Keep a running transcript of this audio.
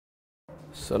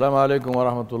Assalamu alaikum wa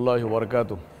rahmatullahi wa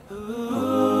barakatuh.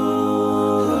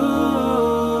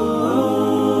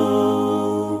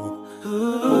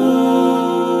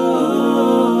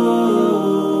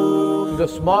 The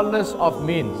smallness of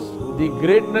means, the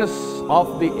greatness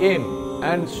of the aim,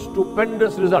 and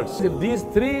stupendous results. If these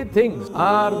three things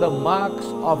are the marks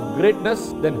of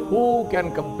greatness, then who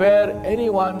can compare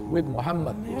anyone with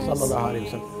Muhammad sallallahu alaihi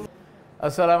wasallam?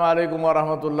 Assalamu alaikum wa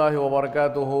rahmatullahi wa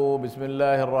barakatuhu.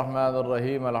 Bismillahir Rahmanir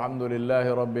Rahim.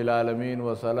 Alhamdulillahi Rabbil Alameen.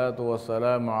 Wa salatu wa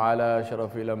salamu ala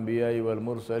ashrafil anbiya'i wal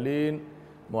mursaleen.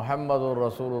 Muhammadur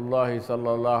Rasulullah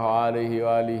sallallahu alayhi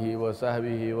wa alihi wa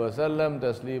sahbihi wa sallam.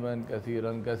 Tasliman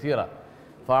kathiran kathira.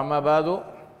 Fa'amma ba'du.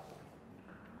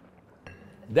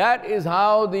 That is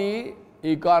how the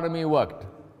economy worked.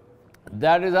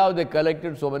 That is how they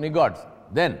collected so many gods.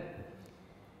 Then,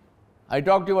 I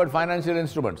talked to you about financial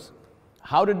instruments.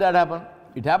 How did that happen?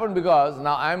 It happened because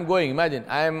now I am going, imagine,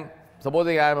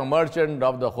 supposing I am a merchant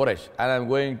of the Quraysh and I am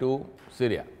going to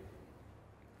Syria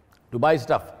to buy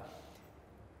stuff.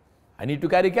 I need to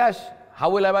carry cash. How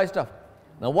will I buy stuff?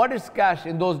 Now what is cash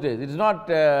in those days? It is not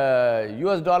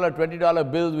US dollar,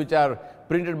 $20 bills which are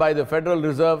printed by the Federal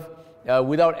Reserve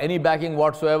without any backing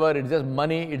whatsoever. It's just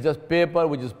money, it's just paper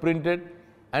which is printed.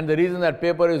 And the reason that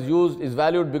paper is used is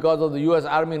valued because of the US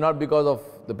Army, not because of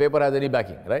the paper has any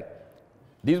backing, right?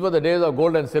 These were the days of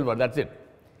gold and silver, that's it.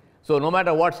 So no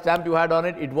matter what stamp you had on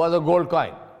it, it was a gold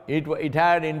coin. It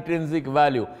had intrinsic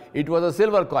value. It was a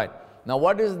silver coin. Now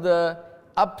what is the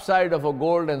upside of a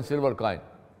gold and silver coin?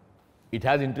 It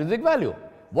has intrinsic value.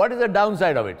 What is the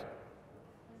downside of it?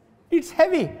 It's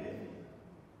heavy.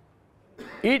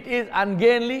 It is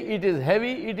ungainly, it is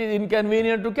heavy, it is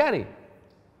inconvenient to carry.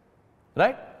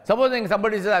 Right? Supposing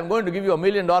somebody says, I'm going to give you $1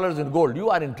 million in gold, you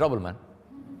are in trouble, man.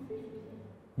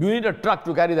 You need a truck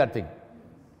to carry that thing.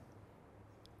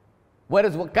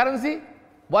 Whereas currency,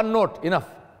 one note, enough.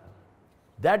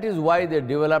 That is why they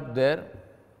developed their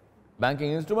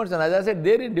banking instruments. And as I said,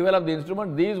 they didn't develop the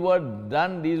instruments. These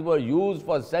were used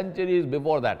for centuries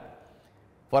before that.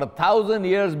 For 1,000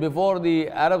 years before the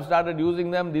Arabs started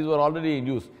using them, these were already in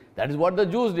use. That is what the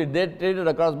Jews did. They traded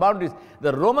across boundaries.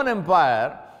 The Roman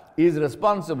Empire is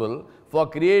responsible for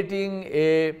creating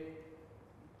a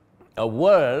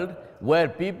world where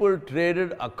people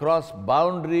traded across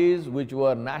boundaries which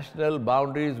were national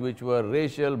boundaries, which were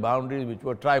racial boundaries, which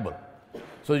were tribal.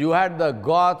 So you had the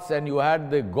Goths and you had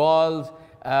the Gauls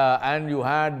and you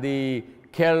had the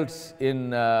Celts in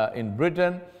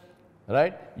Britain,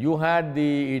 right? You had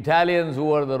the Italians who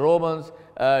were the Romans.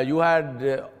 You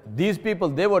had these people,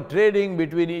 they were trading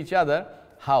between each other.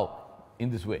 How? In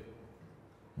this way.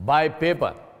 By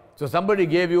paper. So somebody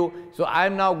gave you, so I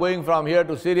am now going from here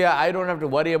to Syria, I don't have to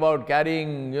worry about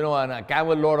carrying, a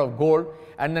camel load of gold.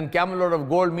 And then camel load of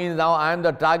gold means now I am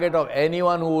the target of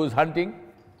anyone who is hunting.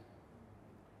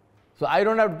 So I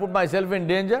don't have to put myself in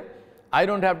danger. I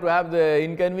don't have to have the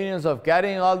inconvenience of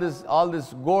carrying all this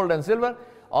gold and silver.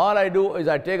 All I do is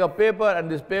I take a paper and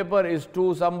this paper is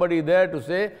to somebody there to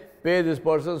say, pay this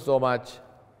person so much.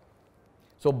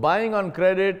 So buying on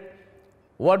credit,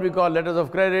 what we call letters of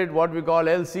credit, what we call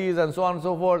LCs and so on and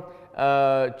so forth,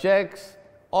 checks,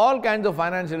 all kinds of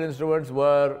financial instruments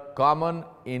were common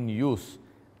in use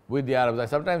with the Arabs. I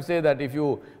sometimes say that if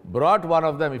you brought one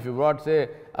of them, if you brought, say,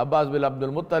 Abbas bin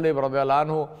Abdul Muttalib, radiyallahu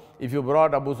anhu, if you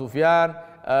brought Abu Sufyan,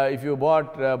 if you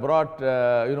brought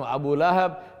Abu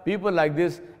Lahab, people like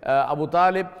this, Abu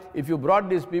Talib, if you brought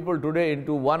these people today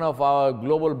into one of our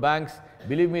global banks,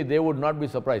 believe me, they would not be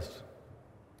surprised.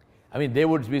 I mean, they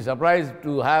would be surprised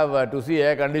to have, to see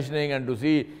air conditioning and to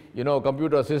see,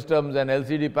 computer systems and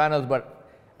LCD panels. But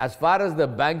as far as the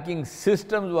banking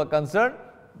systems were concerned,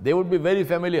 they would be very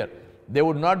familiar. They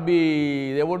would not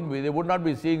be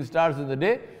seeing stars in the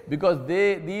day because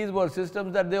these were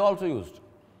systems that they also used.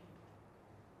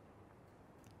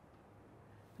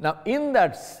 Now, in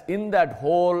that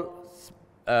whole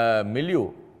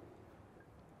milieu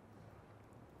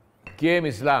came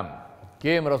Islam,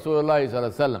 came Rasulullah sallallahu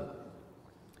alaihi wasallam.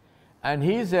 And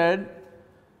he said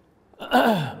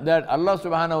that Allah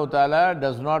subhanahu wa ta'ala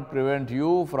does not prevent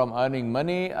you from earning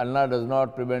money, Allah does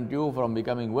not prevent you from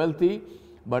becoming wealthy,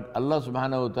 but Allah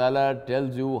subhanahu wa ta'ala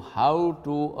tells you how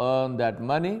to earn that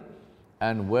money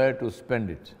and where to spend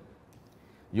it.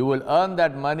 You will earn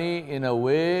that money in a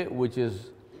way which is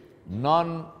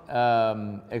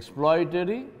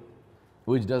non-exploitatory,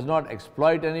 which does not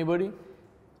exploit anybody,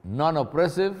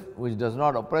 non-oppressive, which does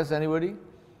not oppress anybody.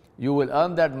 You will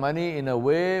earn that money in a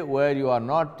way where you are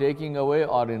not taking away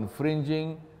or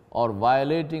infringing or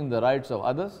violating the rights of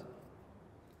others.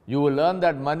 You will earn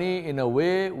that money in a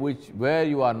way where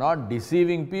you are not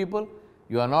deceiving people.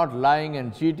 you are not lying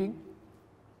and cheating,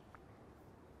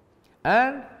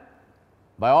 and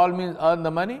by all means earn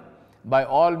the money, by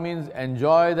all means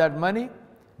enjoy that money,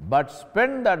 but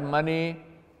spend that money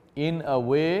in a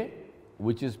way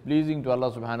which is pleasing to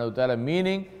Allah subhanahu wa ta'ala,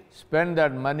 meaning spend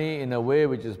that money in a way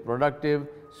which is productive,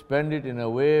 spend it in a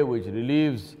way which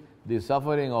relieves the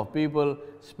suffering of people,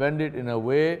 spend it in a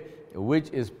way which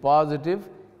is positive.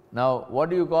 Now, what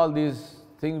do you call these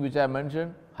things which I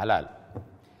mentioned? Halal.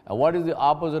 And what is the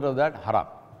opposite of that? Haram.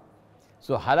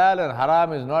 So, halal and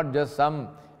haram is not just some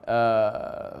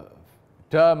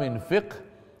term in fiqh.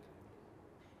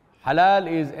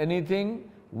 Halal is anything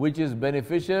which is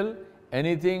beneficial,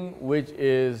 anything which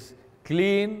is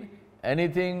clean,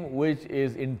 anything which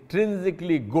is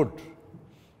intrinsically good.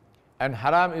 And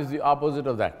haram is the opposite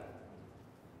of that.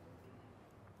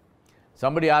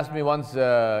 Somebody asked me once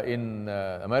in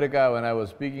America when I was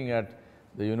speaking at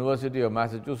the University of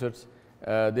Massachusetts,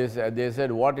 they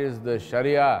said, what is the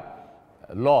Sharia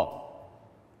law?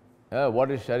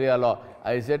 What is Sharia law?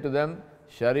 I said to them,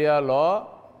 Sharia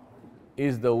law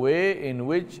is the way in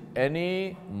which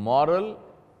any moral,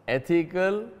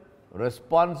 ethical,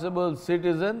 responsible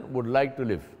citizen would like to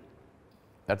live.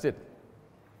 That's it.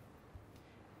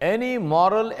 Any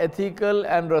moral, ethical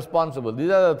and responsible.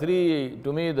 These are the three,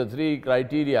 to me, the three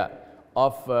criteria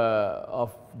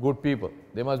of good people.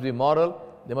 They must be moral,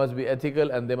 they must be ethical,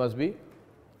 and they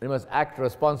must act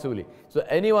responsibly. So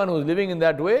anyone who is living in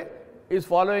that way is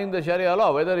following the Sharia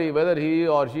law, whether he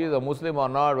or she is a Muslim or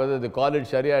not, whether they call it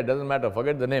Sharia, it doesn't matter,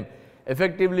 forget the name.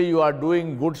 Effectively, you are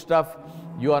doing good stuff,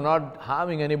 you are not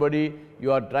harming anybody,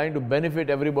 you are trying to benefit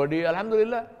everybody,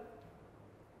 alhamdulillah.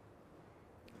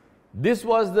 This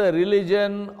was the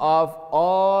religion of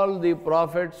all the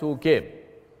prophets who came.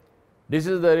 This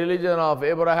is the religion of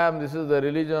Abraham, this is the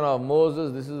religion of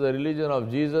Moses, this is the religion of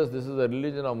Jesus, this is the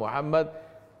religion of Muhammad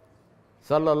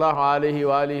sallallahu alayhi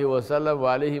wa alihi wa sallam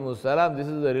wa alayhimus salam. This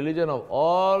is the religion of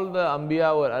all the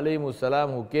Anbiya wa alayhimus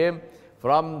salam who came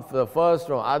from the first,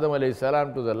 from Adam alayhi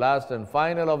salam to the last and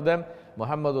final of them,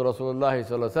 Muhammadur Rasulullah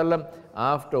sallallahu alayhi wa sallam,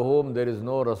 after whom there is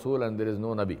no Rasul and there is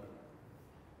no Nabi.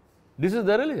 This is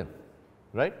the religion,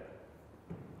 right?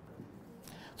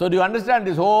 So do you understand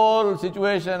this whole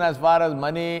situation as far as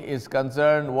money is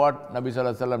concerned, what Nabi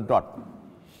sallallahu alayhi wa sallam taught?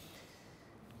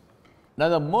 Now,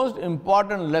 the most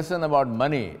important lesson about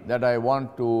money that I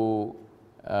want to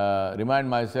remind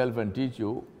myself and teach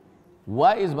you,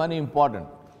 why is money important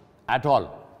at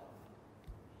all?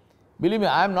 Believe me,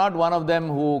 I am not one of them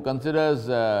who considers,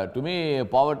 to me,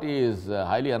 poverty is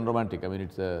highly unromantic. I mean,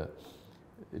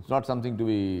 it's not something to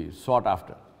be sought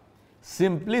after.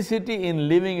 Simplicity in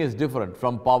living is different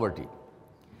from poverty.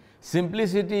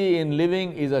 Simplicity in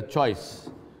living is a choice.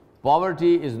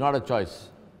 Poverty is not a choice.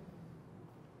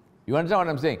 You understand what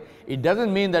I'm saying? It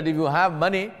doesn't mean that if you have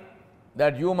money,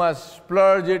 that you must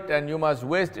splurge it and you must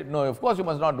waste it. No, of course you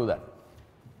must not do that.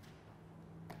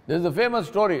 There is a famous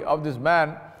story of this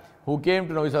man who came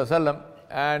to Nabi Sallallahu Alaihi Wasallam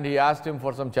and he asked him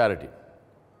for some charity.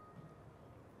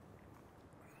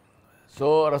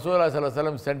 So Rasulullah Sallallahu Alaihi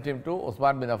Wasallam sent him to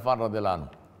Uthman bin Affan radiallahu anhu.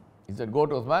 He said, go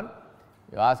to Uthman,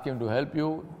 you ask him to help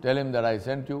you, tell him that I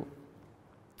sent you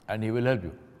and he will help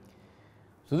you.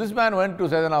 So this man went to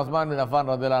Sayyidina Uthman bin Affan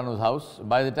radiallahu anhu's house.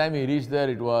 By the time he reached there,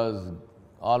 it was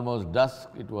almost dusk,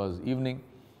 it was evening.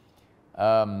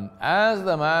 As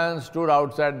the man stood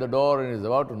outside the door and is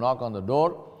about to knock on the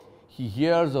door, he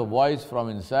hears a voice from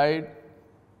inside,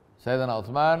 Sayyidina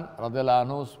Uthman radiallahu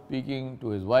anhu speaking to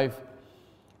his wife,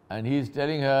 and he is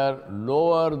telling her,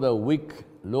 lower the wick,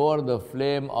 lower the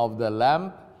flame of the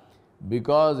lamp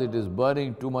because it is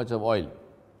burning too much of oil.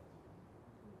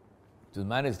 This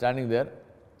man is standing there,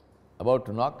 about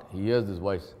to knock, he hears this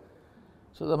voice.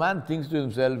 So the man thinks to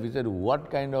himself, he said,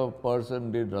 what kind of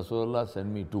person did Rasulullah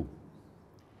send me to?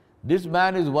 This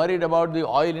man is worried about the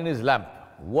oil in his lamp.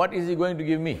 What is he going to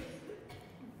give me?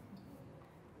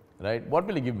 Right? What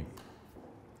will he give me?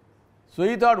 So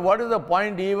he thought, what is the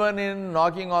point even in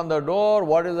knocking on the door?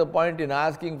 What is the point in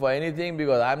asking for anything?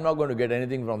 Because I'm not going to get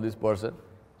anything from this person.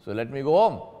 So let me go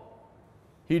home.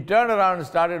 He turned around and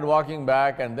started walking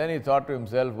back, and then he thought to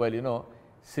himself, well, you know,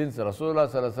 since Rasulullah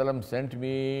Sallallahu Alaihi Wasallam sent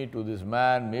me to this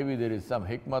man, maybe there is some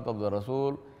hikmat of the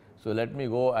Rasul, so let me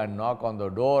go and knock on the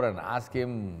door and ask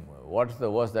him what's the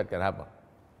worst that can happen.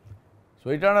 So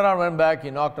he turned around, went back,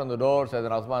 he knocked on the door,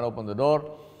 Sayyidina Uthman opened the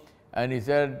door, and he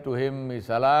said to him,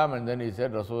 salam, and then he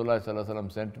said, Rasulullah Sallallahu Alaihi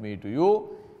Wasallam sent me to you,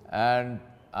 and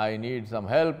I need some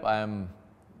help, I am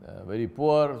very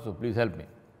poor, so please help me.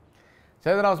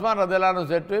 Sayyidina Uthman radiallahu anhu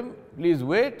said to him, please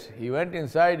wait. He went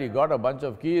inside, he got a bunch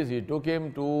of keys, he took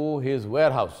him to his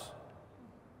warehouse.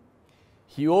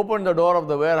 He opened the door of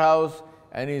the warehouse,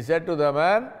 and he said to the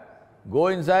man, go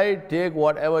inside, take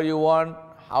whatever you want,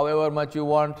 however much you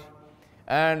want,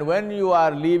 and when you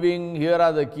are leaving, here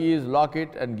are the keys, lock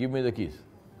it and give me the keys.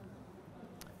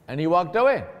 And he walked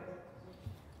away.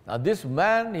 Now this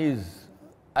man, his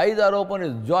eyes are open,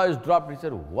 his jaw is dropped. He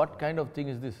said, what kind of thing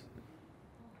is this?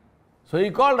 So he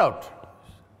called out.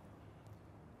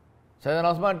 Sayyidina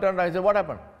Osman turned around. He said, what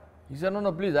happened? He said,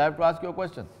 no, please, I have to ask you a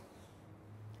question.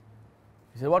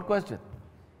 He said, what question?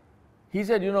 He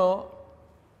said,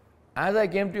 as I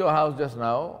came to your house just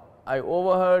now, I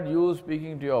overheard you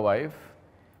speaking to your wife,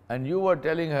 and you were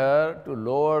telling her to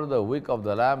lower the wick of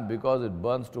the lamp because it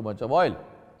burns too much of oil.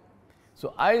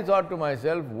 So I thought to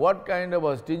myself, what kind of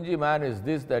a stingy man is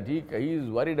this that he is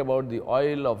worried about the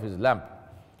oil of his lamp?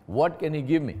 What can he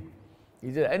give me?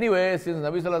 He said, anyway, since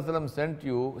Nabi Sallallahu Alaihi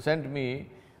Wasallam sent me,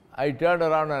 I turned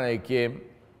around and I came.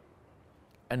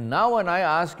 And now when I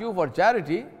ask you for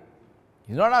charity,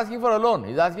 he's not asking for a loan,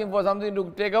 he's asking for something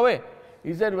to take away.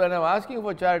 He said, when I'm asking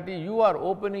for charity, you are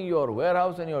opening your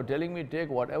warehouse and you're telling me take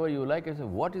whatever you like. I said,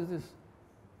 what is this?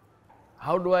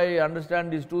 How do I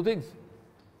understand these two things?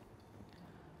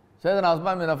 Sayyidina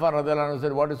Osman bin Affan radiallahu anhu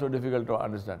said, what is so difficult to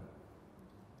understand?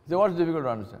 He said, what is difficult to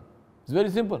understand? It's very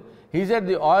simple. He said,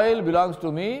 the oil belongs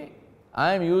to me,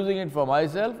 I am using it for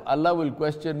myself, Allah will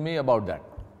question me about that.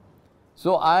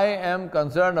 So I am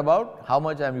concerned about how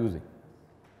much I am using.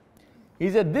 He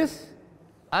said, this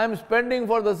I am spending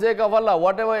for the sake of Allah.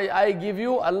 Whatever I give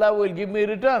you, Allah will give me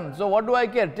return. So what do I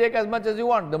care? Take as much as you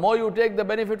want. The more you take, the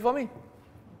benefit for me.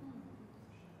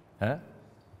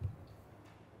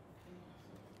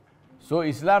 So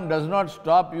Islam does not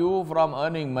stop you from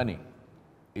earning money.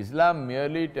 Islam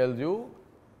merely tells you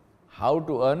how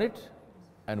to earn it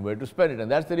and where to spend it.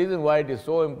 And that's the reason why it is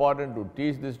so important to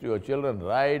teach this to your children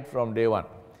right from day one.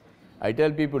 I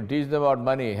tell people, teach them about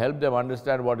money, help them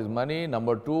understand what is money.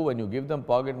 Number two, when you give them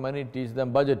pocket money, teach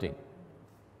them budgeting.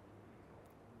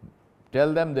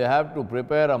 Tell them they have to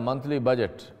prepare a monthly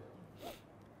budget.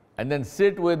 And then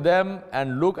sit with them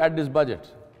and look at this budget.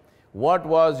 What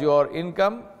was your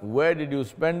income? Where did you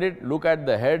spend it? Look at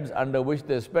the heads under which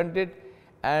they spent it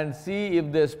and see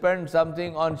if they spent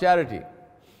something on charity.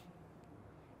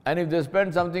 And if they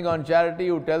spend something on charity,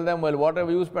 you tell them, well, whatever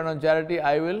you spend on charity,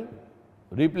 I will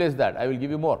replace that. I will give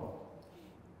you more.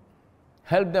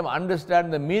 Help them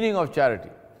understand the meaning of charity.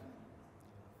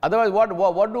 Otherwise,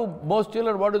 what do most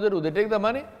children, what do? They take the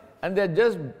money and they are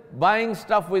just buying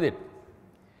stuff with it.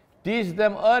 Teach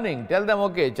them earning. Tell them,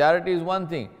 okay, charity is one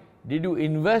thing. Did you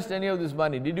invest any of this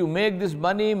money? Did you make this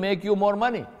money make you more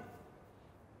money?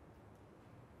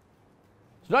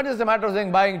 It's not just a matter of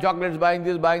saying buying chocolates, buying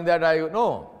this, buying that.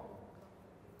 No.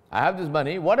 I have this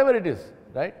money, whatever it is,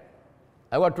 right?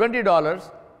 I got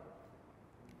 $20.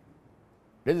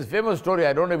 There's this famous story,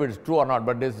 I don't know if it's true or not,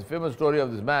 but there's this famous story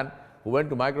of this man who went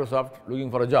to Microsoft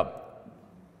looking for a job.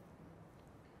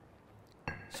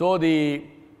 So the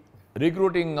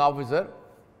recruiting officer,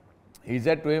 he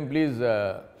said to him, please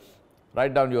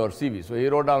write down your CV. So he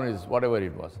wrote down his whatever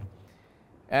it was.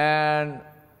 And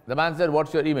the man said,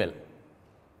 what's your email?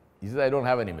 He said, I don't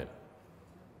have an email.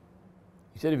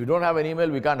 He said, if you don't have an email,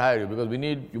 we can't hire you because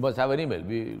you must have an email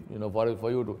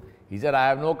for you to. He said, I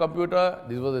have no computer.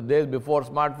 This was the days before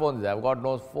smartphones. I've got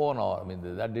no phone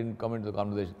that didn't come into the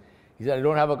conversation. He said, I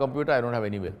don't have a computer, I don't have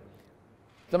an email.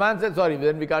 The man said, sorry,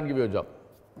 then we can't give you a job.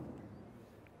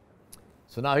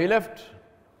 So now he left.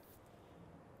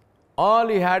 All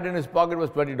he had in his pocket was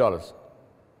 $20.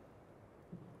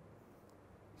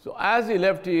 So as he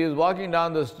left, he is walking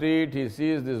down the street, he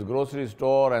sees this grocery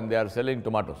store and they are selling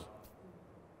tomatoes.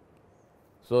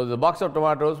 So there's a box of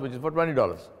tomatoes which is for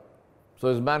 $20. So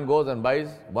his man goes and buys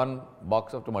one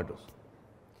box of tomatoes.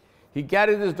 He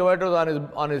carries these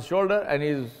tomatoes on his shoulder and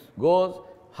he goes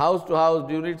house to house.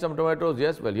 Do you need some tomatoes?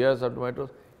 Yes, well, here are some tomatoes.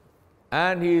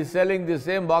 And he is selling the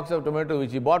same box of tomatoes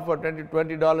which he bought for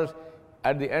 $20.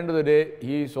 At the end of the day,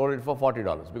 he sold it for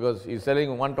 $40 because he's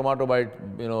selling one tomato by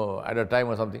at a time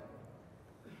or something.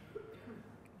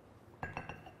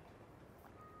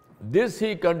 This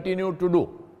he continued to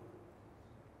do.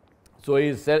 So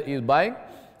he's buying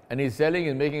and he's selling,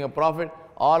 he's making a profit.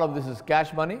 All of this is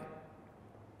cash money.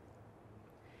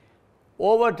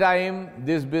 Over time,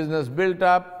 this business built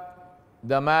up.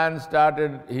 The man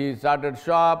started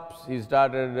shops, he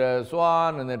started so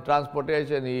on, and then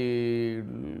transportation, he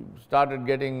started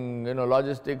getting,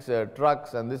 logistics,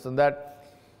 trucks and this and that.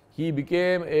 He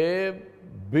became a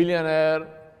billionaire.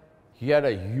 He had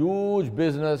a huge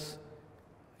business.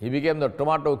 He became the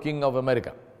tomato king of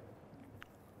America.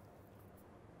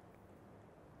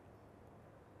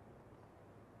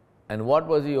 And what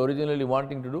was he originally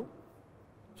wanting to do?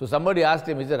 So somebody asked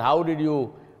him, he said, how did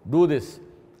you do this?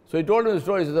 So he told him the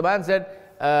story. So the man said,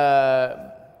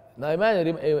 now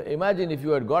imagine if you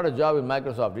had got a job in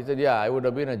Microsoft. He said, yeah, I would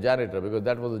have been a janitor because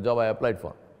that was the job I applied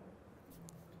for.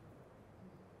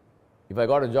 If I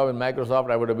got a job in Microsoft,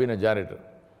 I would have been a janitor.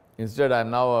 Instead, I am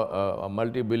now a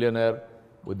multi-billionaire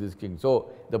with this king.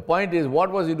 So the point is,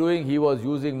 what was he doing? He was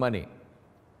using money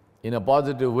in a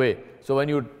positive way. So when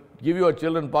you give your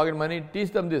children pocket money, teach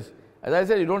them this. As I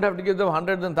said, you don't have to give them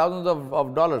hundreds and thousands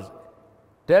of dollars.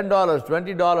 $10,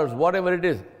 $20, whatever it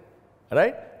is.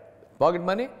 Right? Pocket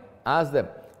money, ask them.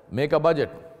 Make a budget.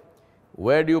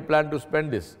 Where do you plan to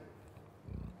spend this?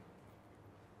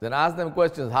 Then ask them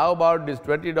questions. How about this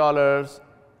 $20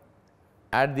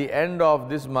 at the end of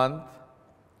this month,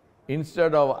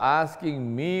 instead of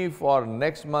asking me for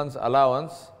next month's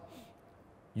allowance,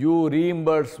 you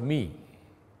reimburse me.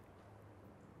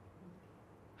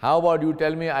 How about you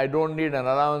tell me I don't need an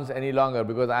allowance any longer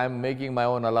because I am making my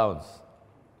own allowance.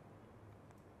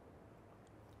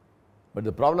 But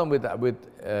the problem with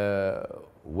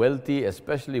wealthy,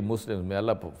 especially Muslims, may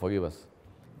Allah forgive us,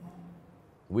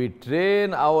 we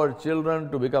train our children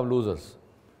to become losers.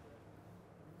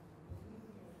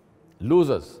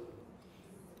 Losers.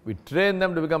 We train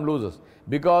them to become losers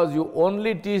because you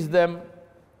only teach them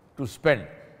to spend.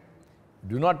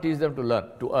 Do not teach them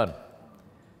to earn.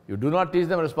 You do not teach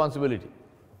them responsibility.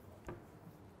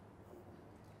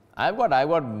 I've got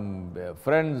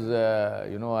friends,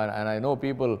 and I know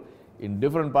people in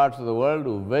different parts of the world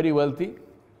who are very wealthy.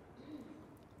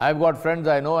 I've got friends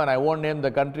I know, and I won't name the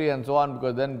country and so on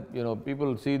because then,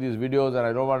 people see these videos and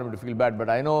I don't want them to feel bad. But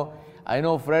I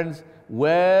know friends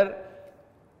where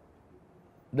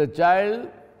the child,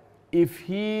 if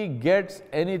he gets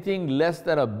anything less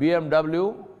than a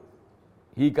BMW,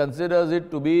 he considers it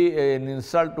to be an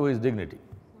insult to his dignity.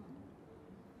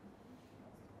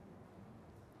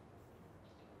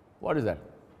 What is that?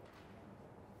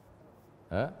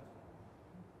 Huh?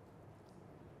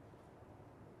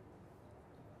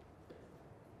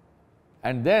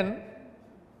 And then,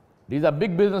 these are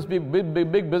big business people,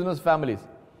 big business families.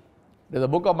 There's a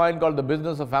book of mine called The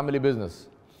Business of Family Business.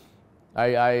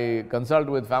 I consult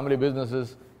with family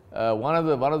businesses. One of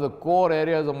the core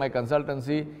areas of my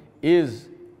consultancy is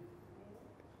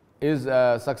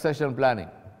succession planning.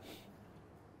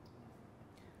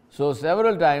 So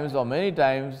several times or many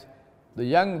times,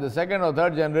 the second or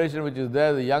third generation which is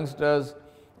there, the youngsters,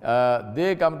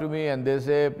 they come to me and they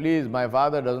say, please, my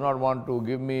father does not want to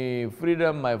give me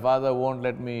freedom, my father won't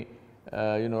let me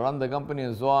run the company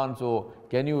and so on, so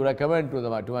can you recommend to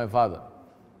my father?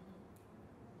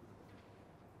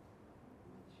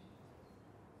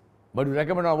 But you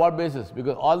recommend on what basis?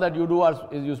 Because all that you do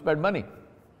is you spend money.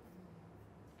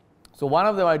 So one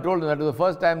of them, I told him that was the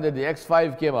first time that the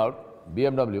X5 came out,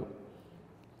 BMW,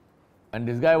 and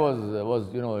this guy was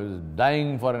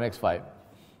dying for an X5.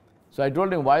 So I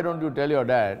told him, why don't you tell your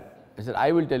dad? I said,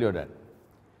 I will tell your dad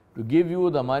to give you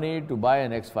the money to buy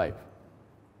an X5.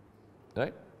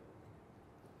 Right?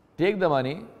 Take the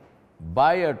money,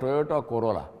 buy a Toyota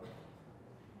Corolla.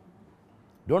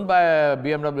 Don't buy a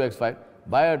BMW X5,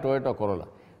 buy a Toyota Corolla.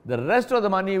 The rest of the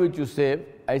money which you save,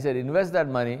 I said, invest that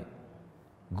money,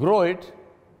 grow it,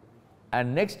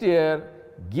 and next year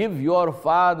give your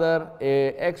father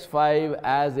a X5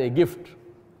 as a gift.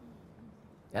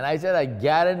 And I said, I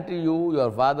guarantee you,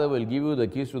 your father will give you the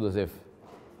keys to the safe.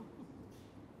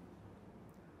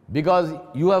 Because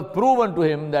you have proven to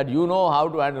him that you know how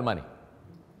to handle money.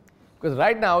 Because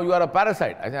right now you are a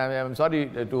parasite. I say, I'm sorry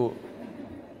to,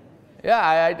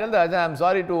 I tell them, I say, I'm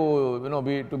sorry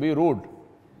to be rude.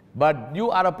 But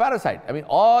you are a parasite. I mean,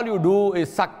 all you do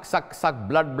is suck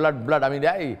blood. I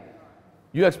mean,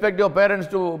 you expect your parents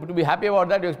to be happy about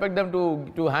that? You expect them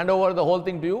to hand over the whole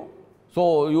thing to you?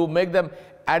 So you make them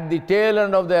at the tail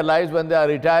end of their lives, when they are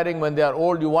retiring, when they are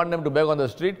old, you want them to beg on the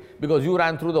street because you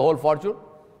ran through the whole fortune?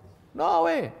 No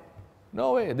way.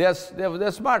 No way. They're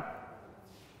smart.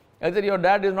 I said, your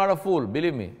dad is not a fool,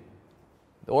 believe me.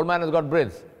 The old man has got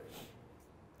brains.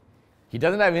 He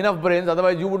doesn't have enough brains,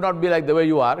 otherwise you would not be like the way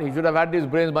you are. He should have had these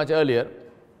brains much earlier.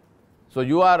 So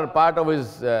you are part of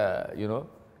his,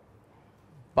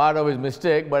 part of his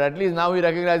mistake, but at least now he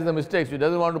recognizes the mistakes. He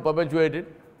doesn't want to perpetuate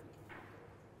it.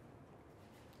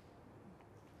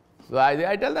 So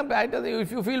I tell them,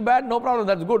 if you feel bad, no problem,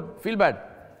 that's good, feel bad.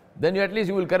 Then at least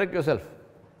you will correct yourself.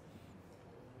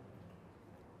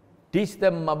 Teach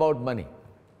them about money,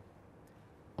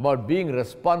 about being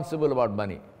responsible about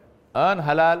money. Earn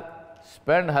halal,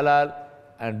 spend halal,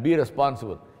 and be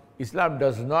responsible. Islam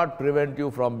does not prevent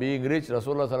you from being rich.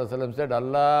 Rasulullah ﷺ said,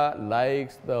 Allah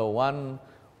likes the one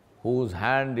whose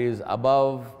hand is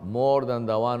above more than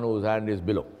the one whose hand is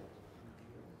below.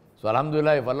 So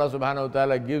alhamdulillah, if Allah subhanahu wa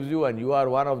ta'ala gives you and you are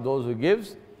one of those who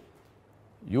gives,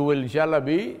 you will inshallah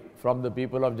be from the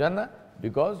people of Jannah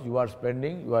because you are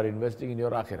spending, you are investing in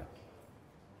your akhirah.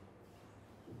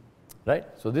 Right?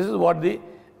 So this is what the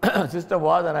system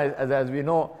was, and as we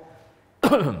know,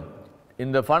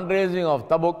 in the fundraising of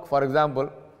Tabuk, for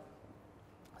example,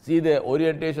 see the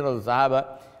orientation of the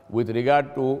Sahaba with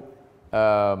regard to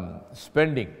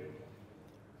spending.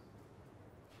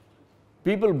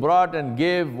 People brought and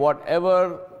gave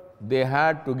whatever they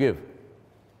had to give.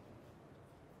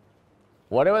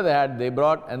 Whatever they had, they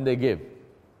brought and they gave.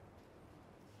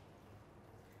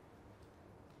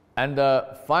 And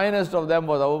the finest of them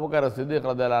was Abu Bakr as-Siddiq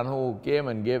radiallahu anhu, who came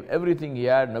and gave everything he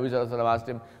had. Nabi sallallahu alaihi wasallam asked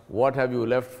him, what have you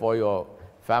left for your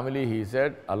family? He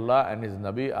said, Allah and His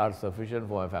Nabi are sufficient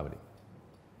for my family.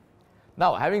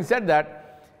 Now, having said that,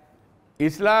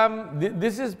 Islam,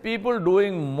 this is people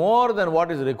doing more than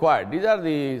what is required. These are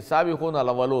the Sabiqun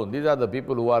al-Awwalun. These are the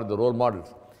people who are the role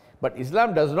models. But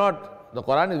Islam does not, the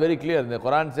Quran is very clear. The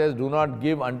Quran says, do not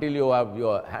give until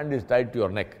your hand is tied to your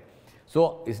neck.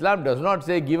 So, Islam does not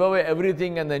say give away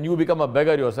everything and then you become a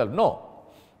beggar yourself. No.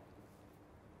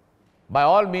 By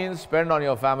all means, spend on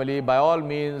your family. By all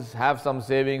means, have some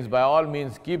savings. By all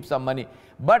means, keep some money.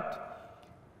 But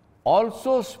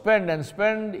also spend, and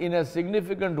spend in a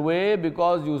significant way,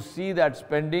 because you see that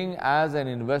spending as an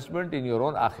investment in your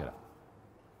own akhirah.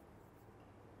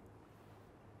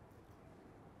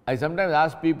 I sometimes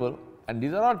ask people, and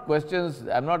these are not questions,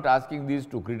 I'm not asking these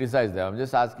to criticize them, I'm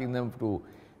just asking them to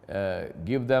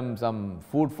give them some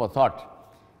food for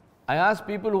thought. I ask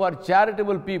people who are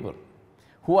charitable people,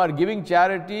 who are giving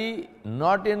charity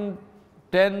not in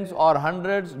tens or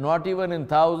hundreds, not even in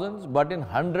thousands, but in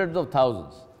hundreds of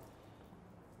thousands.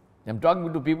 I'm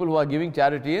talking to people who are giving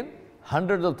charity in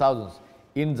hundreds of thousands,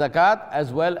 in zakat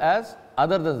as well as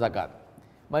other than zakat.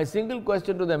 My single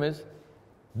question to them is,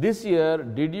 this year,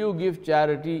 did you give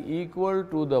charity equal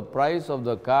to the price of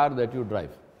the car that you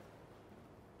drive?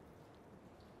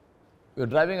 You're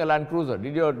driving a Land Cruiser.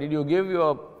 Did you give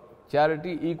your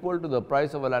charity equal to the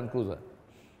price of a Land Cruiser?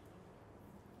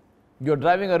 You're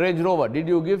driving a Range Rover. Did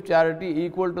you give charity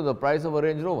equal to the price of a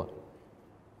Range Rover?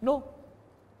 No.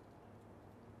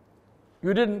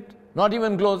 You didn't, not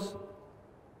even close.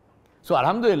 So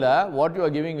alhamdulillah, what you are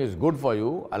giving is good for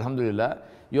you, alhamdulillah.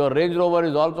 Your Range Rover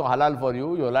is also halal for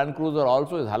you, your Land Cruiser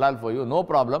also is halal for you, no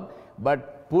problem.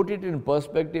 But put it in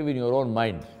perspective in your own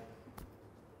mind.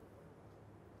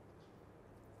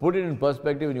 Put it in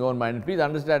perspective in your own mind. Please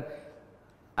understand,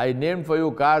 I named for you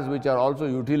cars which are also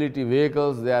utility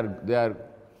vehicles. They are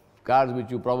cars which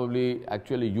you probably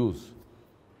actually use.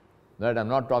 Right? I'm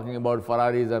not talking about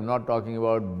Ferraris, I'm not talking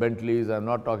about Bentleys, I'm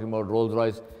not talking about Rolls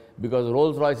Royce, because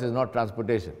Rolls Royce is not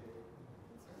transportation.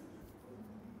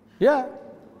 Yeah.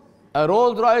 A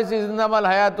Rolls Royce is innamal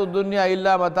hayatud dunya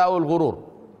illa mata'ul ghurur.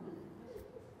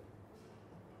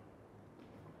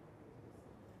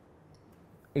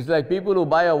 It's like people who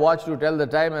buy a watch to tell the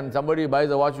time and somebody buys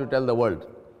a watch to tell the world.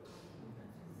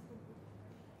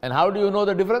 And how do you know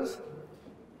the difference?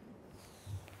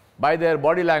 By their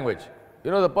body language. You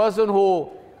know, the person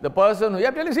who, yeah,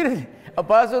 I'm telling you seriously, a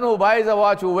person who buys a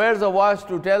watch, who wears a watch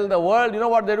to tell the world, you know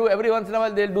what they do? Every once in a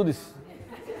while they'll do this.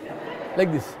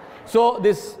 Like this. So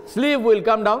this sleeve will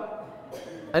come down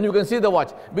and you can see the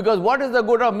watch. Because what is the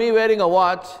good of me wearing a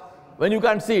watch when you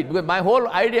can't see it? Because my whole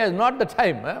idea is not the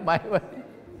time.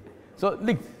 So,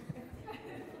 the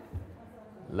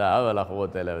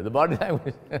body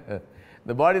language,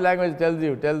 the body language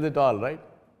tells it all, right?